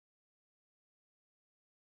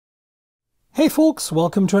Hey folks,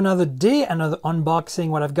 welcome to another day, another unboxing.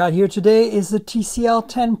 What I've got here today is the TCL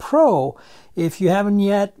 10 Pro. If you haven't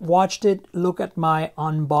yet watched it, look at my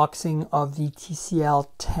unboxing of the TCL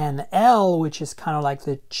 10L, which is kind of like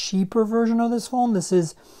the cheaper version of this phone. This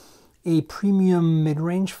is a premium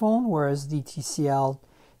mid-range phone, whereas the TCL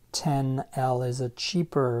 10L is a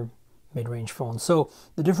cheaper mid-range phone. So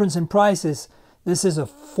the difference in price is this is a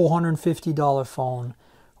 $450 phone,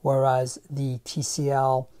 whereas the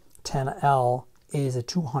TCL 10L is a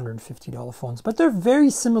 $250 phone, but they're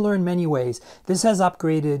very similar in many ways. This has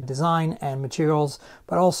upgraded design and materials,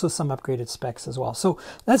 but also some upgraded specs as well. So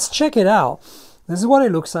let's check it out. This is what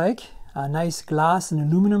it looks like. A nice glass and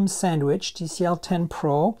aluminum sandwich. TCL 10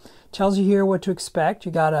 Pro tells you here what to expect.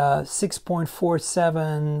 You got a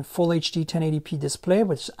 6.47 Full HD 1080p display,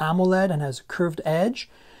 which is AMOLED and has a curved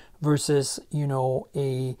edge, versus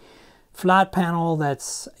a flat panel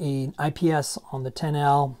that's an IPS on the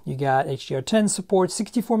 10L. You got HDR10 support,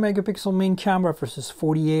 64 megapixel main camera versus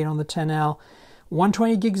 48 on the 10L,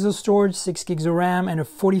 120 gigs of storage, 6 gigs of RAM, and a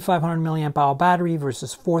 4500 milliamp hour battery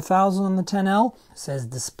versus 4000 on the 10L. It says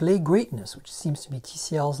display greatness, which seems to be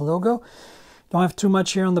TCL's logo. Don't have too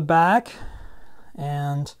much here on the back.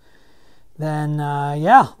 And then,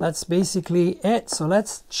 yeah, that's basically it. So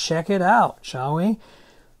let's check it out, shall we?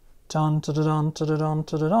 Dun, dun, dun, dun, dun,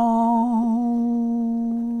 dun, dun.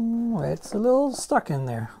 It's a little stuck in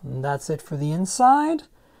there. And that's it for the inside.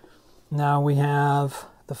 Now we have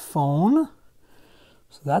the phone.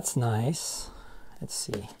 So that's nice. Let's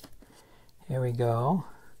see. Here we go.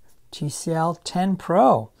 TCL 10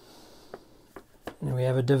 Pro. And we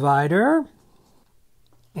have a divider.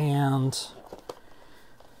 And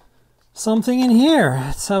something in here.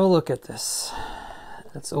 Let's have a look at this.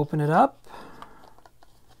 Let's open it up.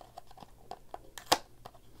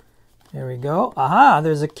 There we go. Aha,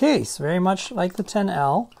 there's a case, very much like the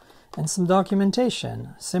 10L, and some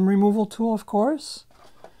documentation. SIM removal tool, of course.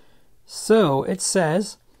 So it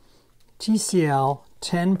says TCL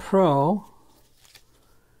 10 Pro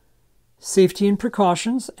safety and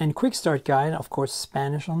precautions and quick start guide, of course,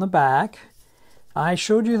 Spanish on the back. I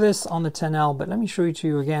showed you this on the 10L, but let me show it to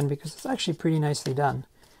you again because it's actually pretty nicely done.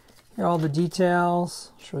 Here are all the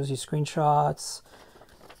details, shows you screenshots.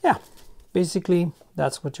 Yeah. Basically,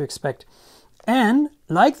 that's what to expect. And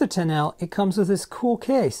like the 10L, it comes with this cool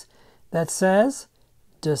case that says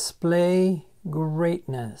display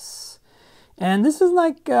greatness. And this is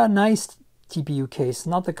like a nice TPU case,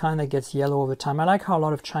 not the kind that gets yellow over time. I like how a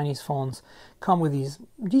lot of Chinese phones come with these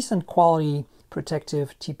decent quality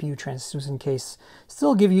protective TPU translucent case.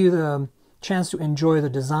 Still give you the chance to enjoy the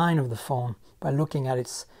design of the phone by looking at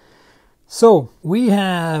it. So we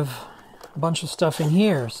have a bunch of stuff in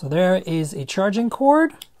here. So there is a charging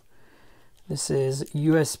cord. This is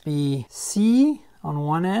USB-C on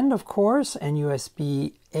one end, of course, and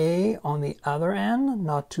USB-A on the other end.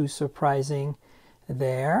 Not too surprising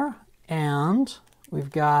there. And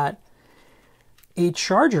we've got a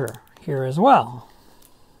charger here as well.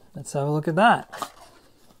 Let's have a look at that.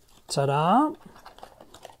 Ta-da!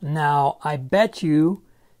 Now, I bet you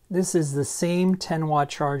this is the same 10-watt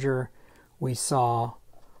charger we saw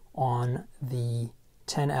on the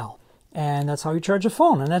 10L. And that's how you charge a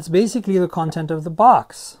phone. And that's basically the content of the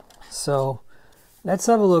box. So let's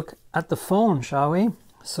have a look at the phone, shall we?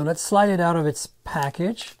 So let's slide it out of its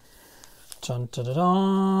package. Dun, dun, dun,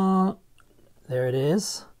 dun. There it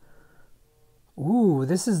is. Ooh,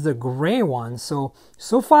 this is the gray one. So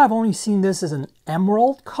far I've only seen this as an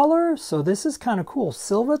emerald color. So this is kind of cool.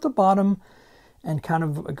 Silver at the bottom and kind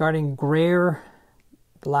of guarding grayer,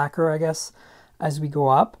 blacker, I guess, as we go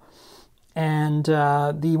up. And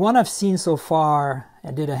the one I've seen so far,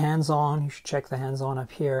 I did a hands-on, you should check the hands-on up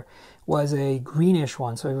here, was a greenish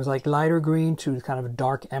one. So it was like lighter green to kind of a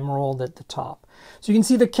dark emerald at the top. So you can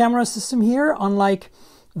see the camera system here, unlike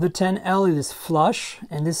the 10L, it is flush,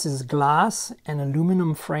 and this is glass and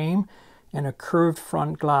aluminum frame and a curved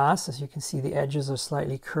front glass. As you can see, the edges are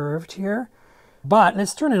slightly curved here. But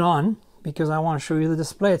let's turn it on because I want to show you the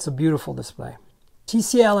display. It's a beautiful display.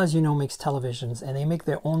 TCL, as you know, makes televisions, and they make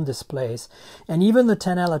their own displays. And even the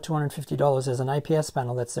 10L at $250 has an IPS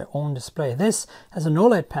panel that's their own display. This has an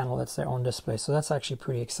OLED panel that's their own display, so that's actually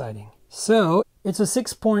pretty exciting. So it's a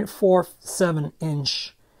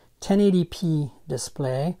 6.47-inch 1080p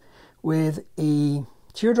display with a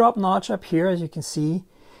teardrop notch up here, as you can see.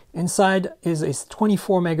 Inside is a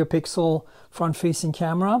 24 megapixel front-facing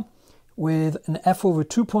camera with an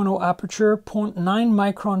f/2.0 aperture, 0.9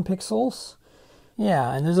 micron pixels.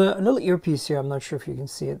 Yeah, and there's a little earpiece here. I'm not sure if you can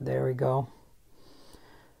see it. There we go.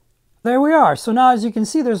 There we are. So now, as you can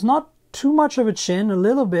see, there's not too much of a chin, a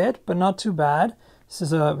little bit, but not too bad. This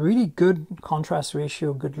is a really good contrast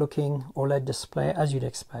ratio, good looking OLED display, as you'd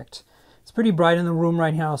expect. It's pretty bright in the room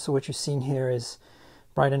right now, so what you're seeing here is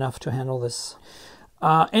bright enough to handle this.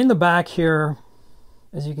 In the back here,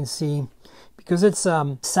 as you can see, because it's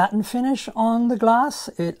satin finish on the glass,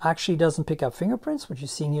 it actually doesn't pick up fingerprints. What you're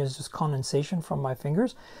seeing here is just condensation from my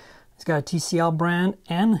fingers. It's got a TCL brand,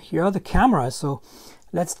 and here are the cameras. So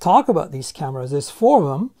let's talk about these cameras. There's 4 of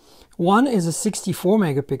them. One is a 64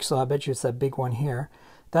 megapixel. I bet you it's that big one here.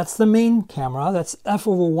 That's the main camera. That's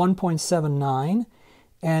f/1.79,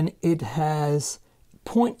 and it has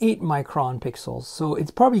 0.8 micron pixels. So it's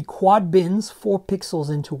probably quad bins, 4 pixels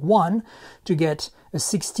into one, to get a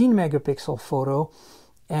 16 megapixel photo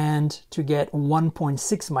and to get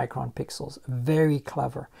 1.6 micron pixels. Very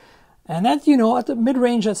clever. And that, you know, at the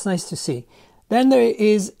mid-range, that's nice to see. Then there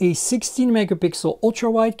is a 16 megapixel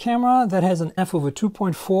ultra-wide camera that has an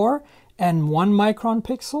f/2.4 and 1 micron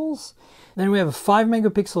pixels. Then we have a 5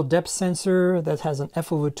 megapixel depth sensor that has an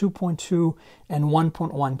f/2.2 and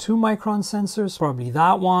 1.12 micron sensors. Probably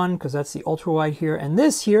that one, because that's the ultra-wide here. And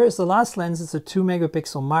this here is the last lens. It's a 2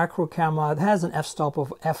 megapixel macro camera. It has an f-stop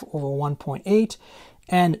of f/1.8.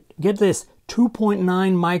 And get this,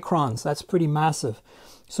 2.9 microns. That's pretty massive.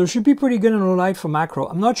 So it should be pretty good in low light for macro.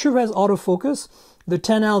 I'm not sure if it has autofocus. The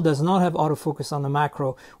 10L does not have autofocus on the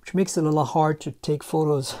macro, which makes it a little hard to take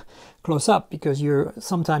photos close up because you're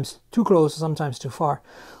sometimes too close, sometimes too far.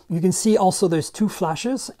 You can see also there's 2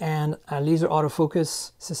 flashes and a laser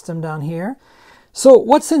autofocus system down here. So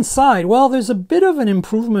what's inside? Well, there's a bit of an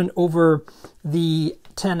improvement over the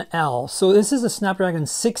 10L. So this is a Snapdragon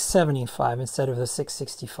 675 instead of the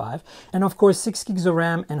 665. And of course, 6 gigs of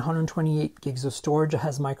RAM and 128 gigs of storage. It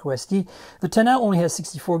has micro SD. The 10L only has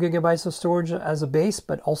 64 gigabytes of storage as a base,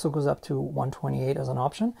 but also goes up to 128 as an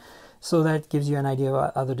option. So that gives you an idea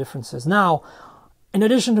of other differences. Now, in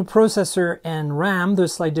addition to processor and RAM,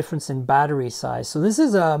 there's a slight difference in battery size. So this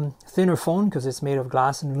is a thinner phone because it's made of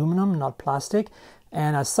glass and aluminum, not plastic.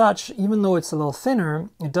 And as such, even though it's a little thinner,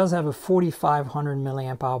 it does have a 4,500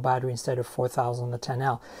 milliamp hour battery instead of 4,000 on the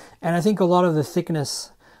 10L. And I think a lot of the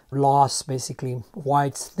thickness loss, basically why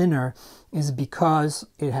it's thinner, is because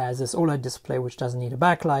it has this OLED display which doesn't need a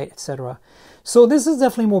backlight, etc. So this is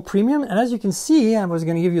definitely more premium. And as you can see, I was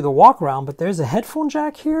going to give you the walk around, but there's a headphone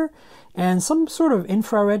jack here and some sort of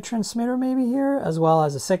infrared transmitter maybe here, as well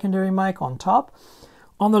as a secondary mic on top.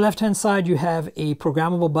 On the left-hand side, you have a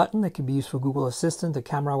programmable button that can be used for Google Assistant, the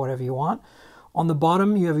camera, whatever you want. On the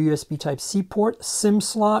bottom, you have a USB Type-C port, SIM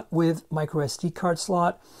slot with micro SD card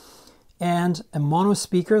slot, and a mono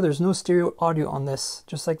speaker. There's no stereo audio on this,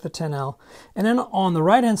 just like the 10L. And then on the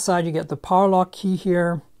right-hand side, you get the power lock key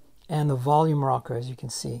here and the volume rocker, as you can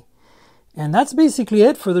see. And that's basically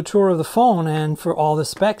it for the tour of the phone and for all the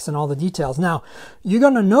specs and all the details. Now, you're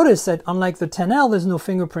going to notice that unlike the 10L, there's no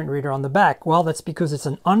fingerprint reader on the back. Well, that's because it's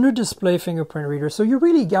an under-display fingerprint reader. So you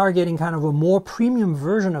really are getting kind of a more premium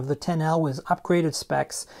version of the 10L with upgraded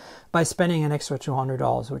specs by spending an extra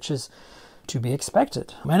 $200, which is to be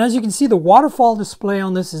expected. And as you can see, the waterfall display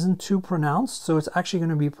on this isn't too pronounced. So it's actually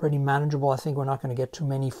going to be pretty manageable. I think we're not going to get too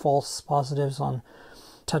many false positives on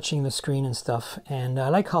touching the screen and stuff. And I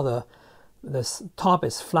like how this top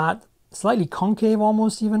is flat, slightly concave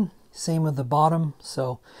almost even. Same with the bottom.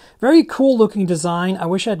 So very cool looking design. I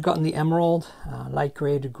wish I'd gotten the emerald. Light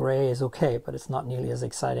gray to gray is okay, but it's not nearly as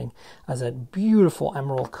exciting as that beautiful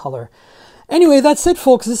emerald color. Anyway, that's it,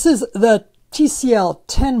 folks. This is the TCL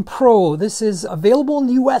 10 Pro. This is available in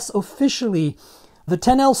the US officially. The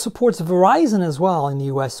 10L supports Verizon as well in the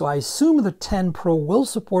US, so I assume the 10 Pro will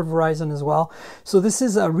support Verizon as well. So this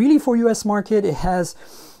is really for US market. It has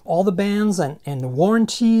all the bands and the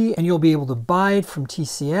warranty, and you'll be able to buy it from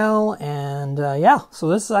TCL. And yeah, so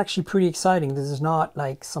this is actually pretty exciting. This is not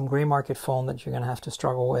like some gray market phone that you're going to have to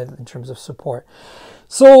struggle with in terms of support.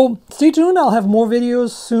 So stay tuned. I'll have more videos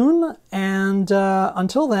soon. And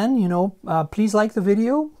until then, you know, please like the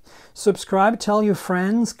video, subscribe, tell your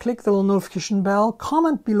friends, click the little notification bell,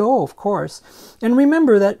 comment below, of course. And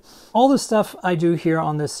remember that all the stuff I do here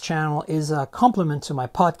on this channel is a complement to my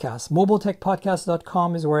podcast.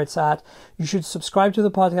 mobiletechpodcast.com is where it's at. You should subscribe to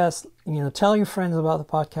the podcast, you know, tell your friends about the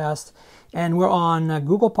podcast. And we're on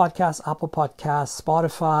Google Podcasts, Apple Podcasts,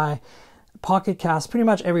 Spotify, Pocket Cast, pretty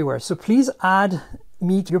much everywhere. So please add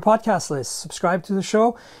me to your podcast list. Subscribe to the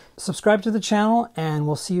show, subscribe to the channel, and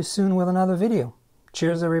we'll see you soon with another video.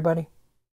 Cheers, everybody.